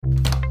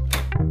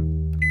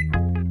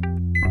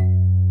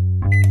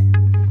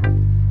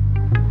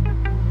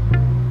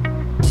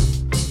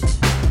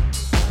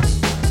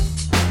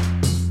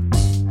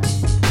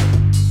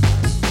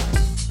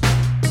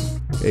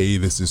Hey,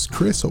 this is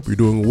Chris. Hope you're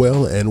doing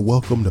well, and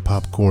welcome to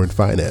Popcorn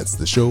Finance,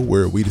 the show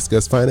where we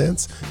discuss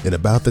finance in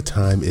about the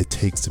time it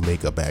takes to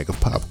make a bag of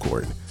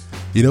popcorn.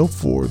 You know,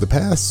 for the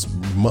past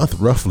month,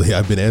 roughly,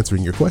 I've been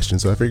answering your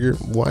questions, so I figured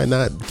why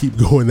not keep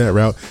going that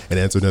route and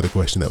answer another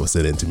question that was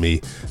sent in to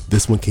me.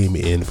 This one came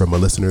in from a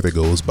listener that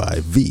goes by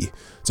V.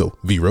 So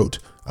V wrote,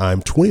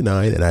 I'm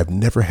 29 and I've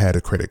never had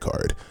a credit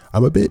card.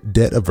 I'm a bit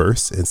debt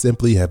averse and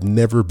simply have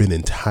never been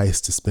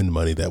enticed to spend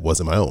money that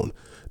wasn't my own.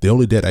 The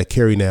only debt I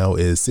carry now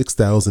is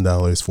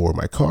 $6,000 for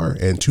my car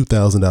and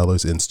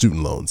 $2,000 in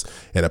student loans,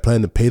 and I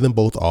plan to pay them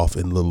both off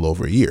in a little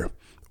over a year.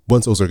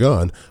 Once those are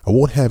gone, I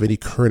won't have any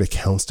current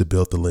accounts to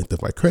build the length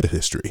of my credit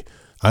history.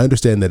 I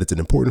understand that it's an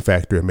important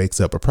factor and makes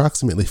up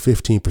approximately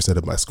 15%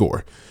 of my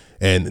score.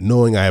 And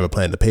knowing I have a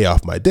plan to pay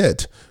off my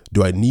debt,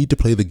 do I need to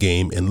play the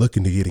game and look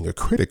into getting a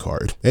credit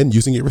card and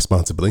using it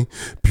responsibly,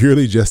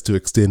 purely just to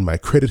extend my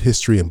credit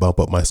history and bump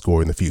up my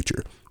score in the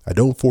future? I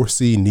don't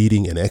foresee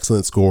needing an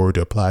excellent score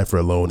to apply for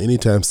a loan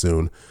anytime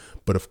soon,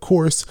 but of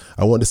course,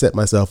 I want to set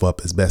myself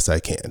up as best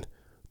I can.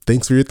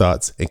 Thanks for your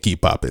thoughts and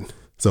keep popping.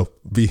 So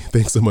V,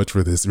 thanks so much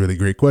for this really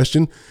great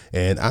question.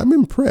 And I'm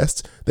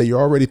impressed that you're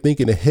already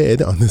thinking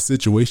ahead on this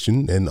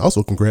situation, and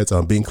also congrats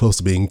on being close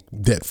to being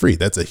debt free.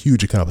 That's a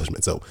huge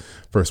accomplishment. So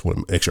first, I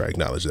want to make sure I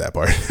acknowledge that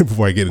part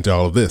before I get into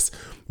all of this.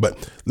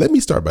 But let me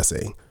start by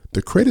saying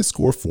the credit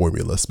score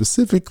formula,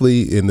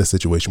 specifically in this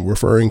situation, we're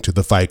referring to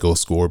the FICO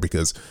score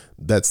because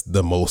that's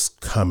the most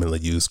commonly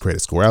used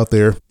credit score out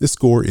there. This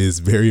score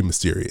is very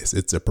mysterious.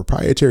 It's a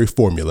proprietary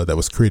formula that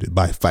was created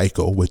by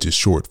FICO, which is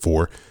short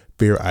for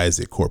Fair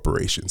Isaac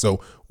Corporation.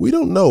 So we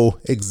don't know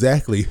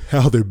exactly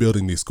how they're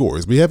building these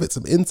scores. We have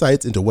some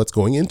insights into what's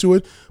going into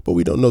it, but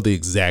we don't know the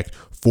exact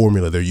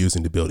formula they're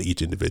using to build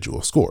each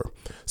individual score.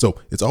 So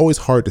it's always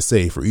hard to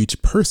say for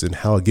each person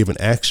how a given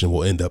action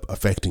will end up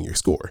affecting your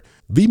score.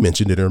 V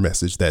mentioned in her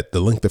message that the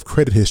length of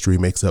credit history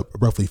makes up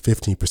roughly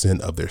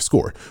 15% of their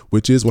score,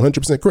 which is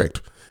 100%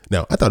 correct.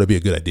 Now, I thought it'd be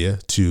a good idea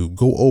to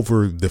go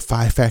over the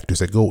 5 factors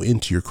that go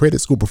into your credit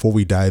score before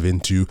we dive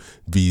into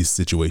V's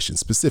situation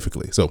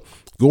specifically. So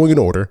going in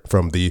order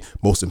from the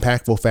most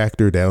impactful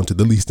factor down to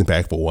the least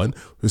impactful one,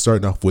 we're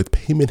starting off with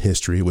payment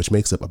history, which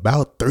makes up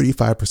about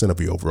 35% of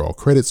your overall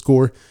credit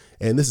score.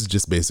 And this is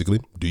just basically,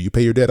 do you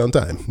pay your debt on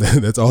time?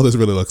 That's all this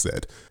really looks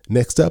at.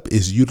 Next up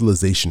is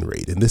utilization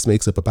rate, and this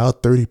makes up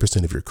about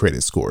 30% of your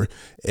credit score.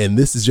 And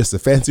this is just a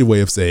fancy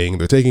way of saying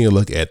they're taking a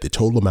look at the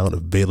total amount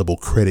of available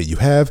credit you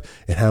have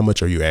and how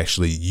much are you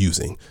actually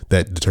using.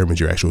 That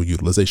determines your actual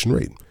utilization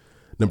rate.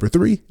 Number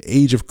 3,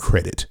 age of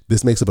credit.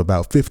 This makes up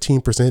about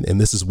 15%, and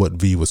this is what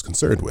V was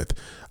concerned with.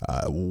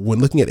 When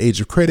looking at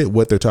age of credit,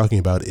 what they're talking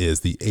about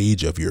is the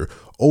age of your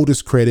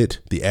oldest credit,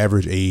 the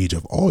average age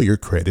of all your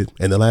credit,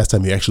 and the last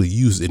time you actually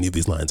used any of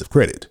these lines of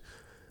credit.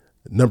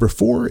 Number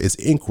 4 is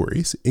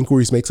inquiries.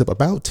 Inquiries makes up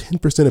about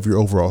 10% of your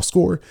overall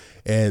score,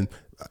 and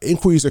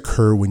inquiries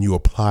occur when you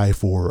apply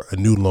for a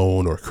new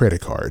loan or credit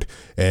card.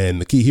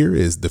 And the key here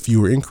is the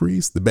fewer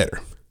inquiries, the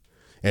better.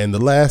 And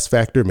the last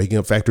factor, making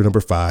up factor number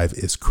 5,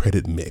 is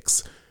credit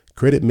mix.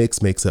 Credit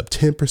mix makes up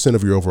 10%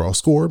 of your overall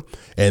score.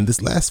 And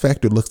this last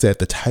factor looks at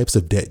the types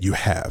of debt you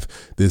have.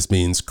 This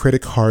means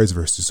credit cards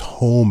versus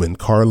home and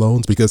car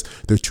loans, because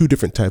there are 2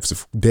 different types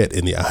of debt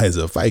in the eyes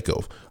of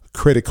FICO. A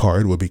credit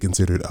card would be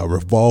considered a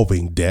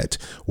revolving debt,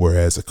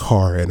 whereas a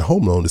car and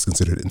home loan is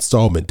considered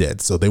installment debt.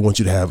 So they want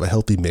you to have a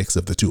healthy mix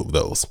of the 2 of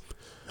those.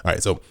 All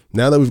right, so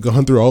now that we've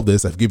gone through all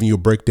this, I've given you a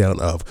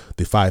breakdown of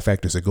the 5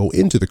 factors that go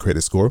into the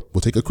credit score.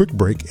 We'll take a quick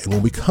break, and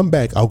when we come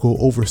back, I'll go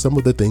over some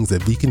of the things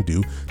that V can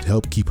do to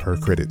help keep her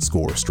credit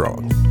score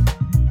strong.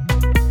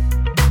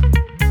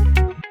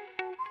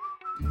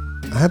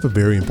 I have a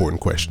very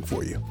important question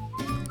for you.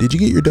 Did you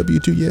get your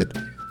W-2 yet?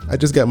 I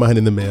just got mine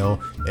in the mail,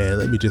 and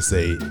let me just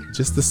say,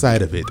 just the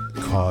sight of it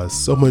caused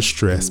so much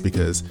stress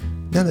because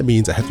now that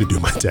means I have to do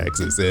my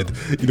taxes. And,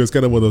 it's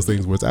kind of one of those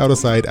things where it's out of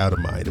sight, out of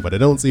mind. If I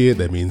don't see it,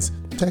 that means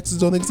taxes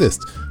don't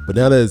exist. But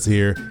now that it's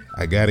here,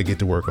 I got to get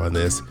to work on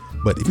this.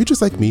 But if you're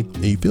just like me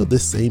and you feel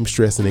this same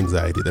stress and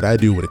anxiety that I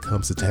do when it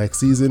comes to tax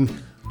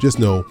season, just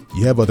know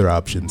you have other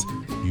options.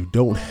 You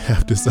don't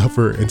have to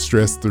suffer and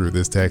stress through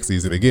this tax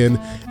season again.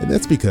 And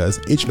that's because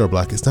H&R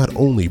Block is not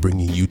only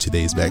bringing you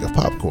today's bag of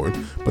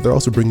popcorn, but they're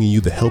also bringing you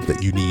the help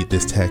that you need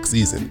this tax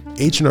season.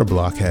 H&R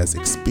Block has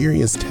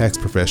experienced tax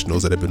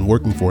professionals that have been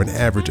working for an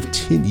average of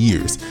 10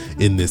 years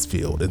in this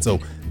field. And so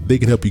they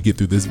can help you get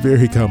through this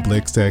very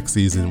complex tax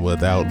season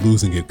without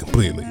losing it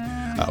completely.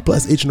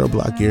 Plus, H&R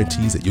Block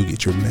guarantees that you'll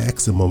get your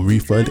maximum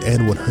refund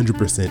and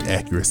 100%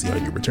 accuracy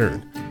on your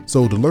return.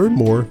 So to learn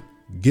more,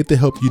 get the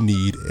help you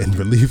need, and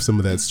relieve some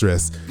of that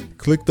stress,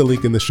 click the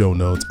link in the show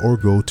notes or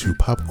go to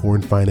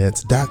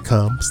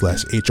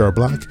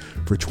popcornfinance.com/HRBlock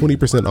for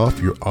 20% off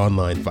your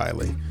online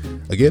filing.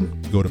 Again,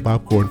 go to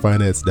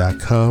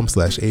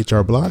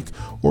popcornfinance.com/HRBlock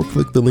or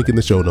click the link in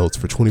the show notes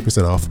for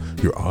 20% off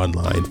your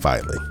online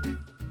filing.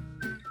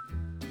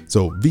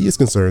 So V is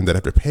concerned that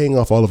after paying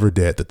off all of her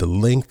debt, that the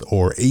length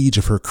or age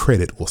of her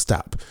credit will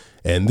stop.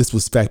 And this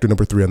was factor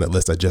number 3 on that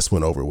list I just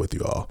went over with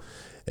you all.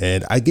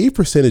 And I gave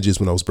percentages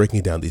when I was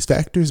breaking down these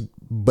factors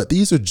But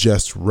these are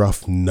just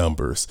rough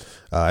numbers.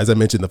 As I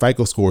mentioned, the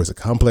FICO score is a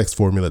complex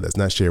formula that's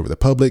not shared with the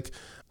public.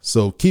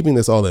 So keeping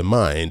this all in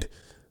mind,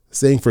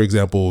 saying, for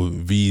example,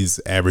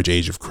 V's average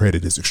age of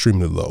credit is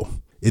extremely low,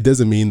 it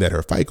doesn't mean that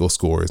her FICO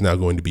score is now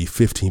going to be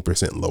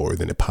 15% lower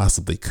than it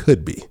possibly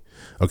could be.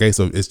 Okay,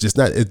 so it's just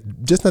not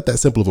that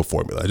simple of a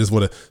formula. I just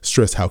want to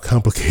stress how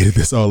complicated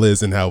this all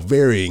is and how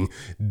varying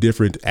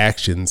different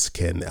actions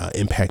can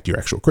impact your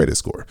actual credit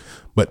score.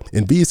 But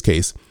in V's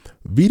case,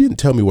 V didn't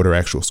tell me what her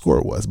actual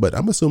score was, but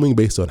I'm assuming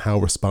based on how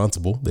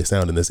responsible they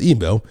sound in this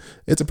email,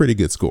 it's a pretty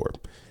good score.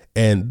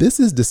 And this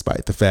is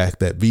despite the fact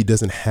that V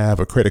doesn't have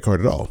a credit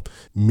card at all,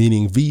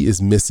 meaning V is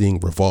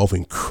missing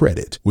revolving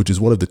credit, which is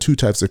one of the two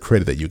types of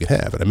credit that you can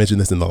have. And I mentioned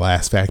this in the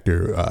last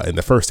factor in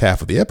the first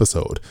half of the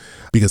episode,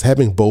 because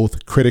having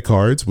both credit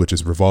cards, which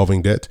is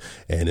revolving debt,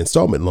 and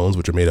installment loans,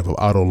 which are made up of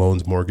auto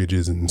loans,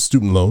 mortgages, and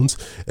student loans,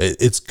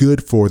 it's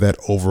good for that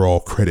overall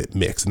credit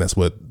mix. And that's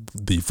what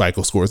the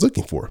FICO score is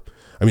looking for.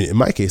 I mean, in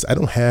my case, I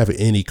don't have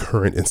any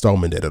current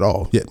installment debt at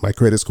all, yet my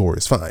credit score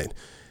is fine.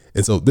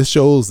 And so this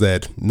shows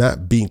that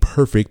not being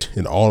perfect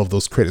in all of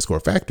those credit score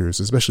factors,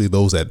 especially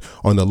those that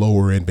are on the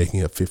lower end,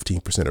 making up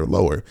 15% or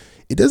lower,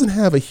 it doesn't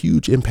have a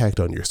huge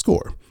impact on your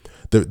score.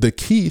 The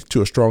key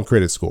to a strong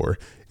credit score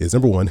is,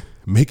 number one,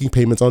 making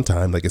payments on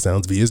time, like it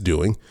sounds V is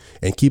doing,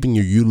 and keeping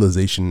your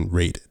utilization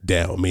rate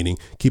down, meaning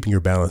keeping your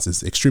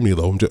balances extremely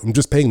low. I'm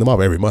just paying them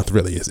off every month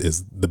really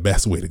is the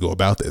best way to go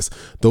about this.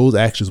 Those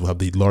actions will have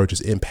the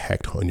largest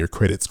impact on your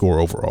credit score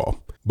overall.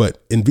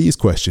 But in V's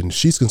question,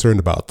 she's concerned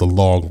about the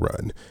long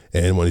run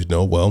and wanted to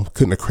know, well,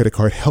 couldn't a credit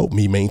card help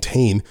me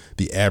maintain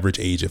the average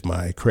age of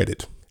my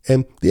credit?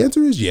 And the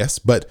answer is yes,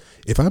 but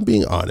if I'm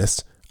being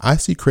honest, I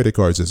see credit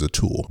cards as a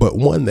tool, but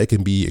one that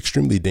can be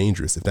extremely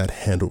dangerous if not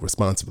handled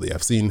responsibly.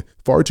 I've seen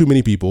far too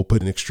many people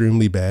put in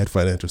extremely bad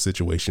financial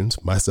situations,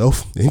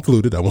 myself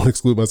included. I won't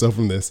exclude myself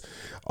from this,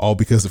 all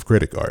because of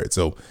credit cards.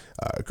 So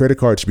credit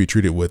cards should be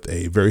treated with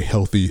a very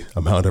healthy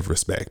amount of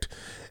respect.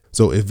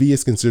 So if V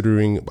is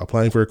considering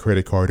applying for a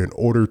credit card in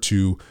order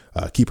to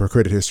keep her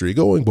credit history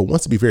going, but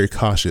wants to be very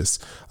cautious,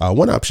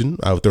 one option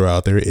I would throw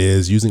out there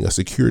is using a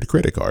secured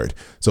credit card.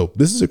 So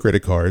this is a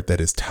credit card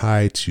that is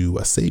tied to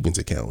a savings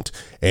account,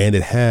 and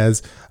it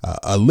has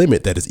a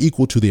limit that is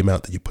equal to the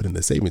amount that you put in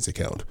the savings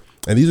account.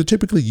 And these are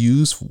typically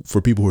used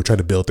for people who are trying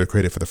to build their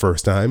credit for the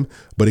first time,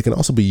 but it can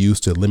also be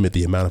used to limit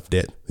the amount of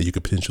debt that you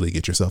could potentially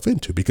get yourself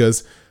into,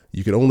 because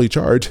you can only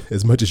charge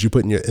as much as you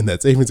put in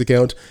that savings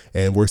account,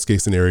 and worst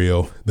case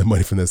scenario, the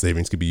money from that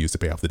savings could be used to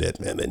pay off the debt,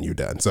 and then you're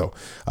done. So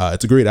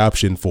it's a great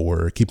option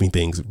for keeping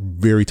things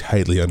very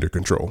tightly under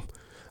control.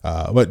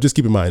 But just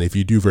keep in mind, if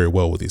you do very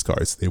well with these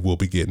cards, they will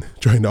begin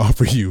trying to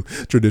offer you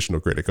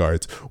traditional credit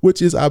cards,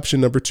 which is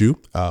option number 2.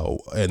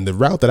 And the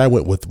route that I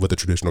went with a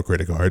traditional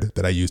credit card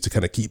that I use to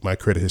kind of keep my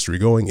credit history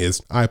going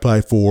is I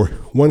applied for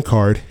one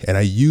card, and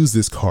I use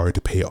this card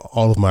to pay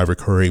all of my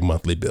recurring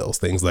monthly bills,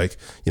 things like,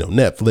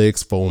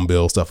 Netflix, phone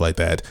bill, stuff like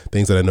that,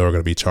 things that I know are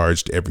going to be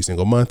charged every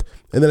single month.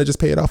 And then I just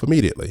pay it off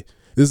immediately.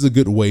 This is a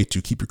good way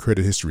to keep your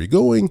credit history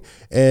going,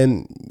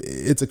 and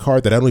it's a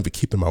card that I don't even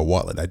keep in my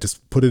wallet. I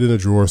just put it in a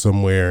drawer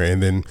somewhere,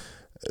 and then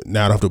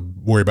now I don't have to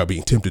worry about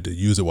being tempted to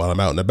use it while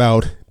I'm out and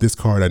about. This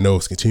card I know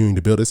is continuing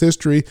to build its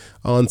history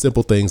on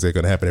simple things that are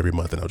going to happen every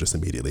month, and I'll just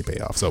immediately pay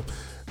off. So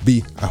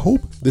V, I hope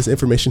this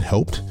information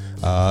helped.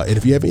 And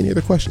if you have any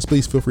other questions,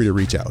 please feel free to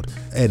reach out.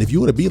 And if you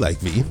want to be like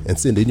V and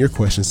send in your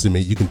questions to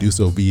me, you can do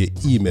so via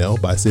email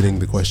by sending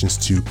the questions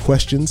to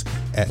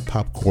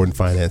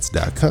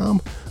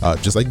questions@popcornfinance.com,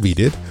 just like V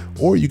did.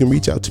 Or you can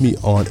reach out to me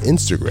on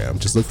Instagram.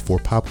 Just look for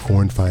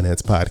Popcorn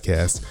Finance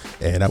Podcast,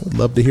 and I would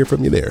love to hear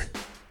from you there.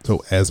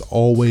 So as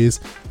always,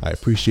 I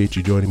appreciate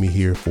you joining me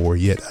here for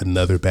yet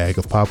another bag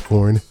of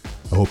popcorn.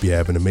 I hope you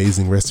have an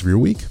amazing rest of your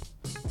week,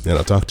 and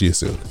I'll talk to you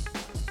soon.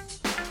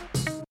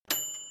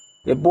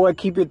 Yeah, boy,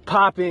 keep it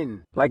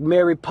poppin' like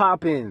Mary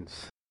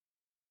Poppins.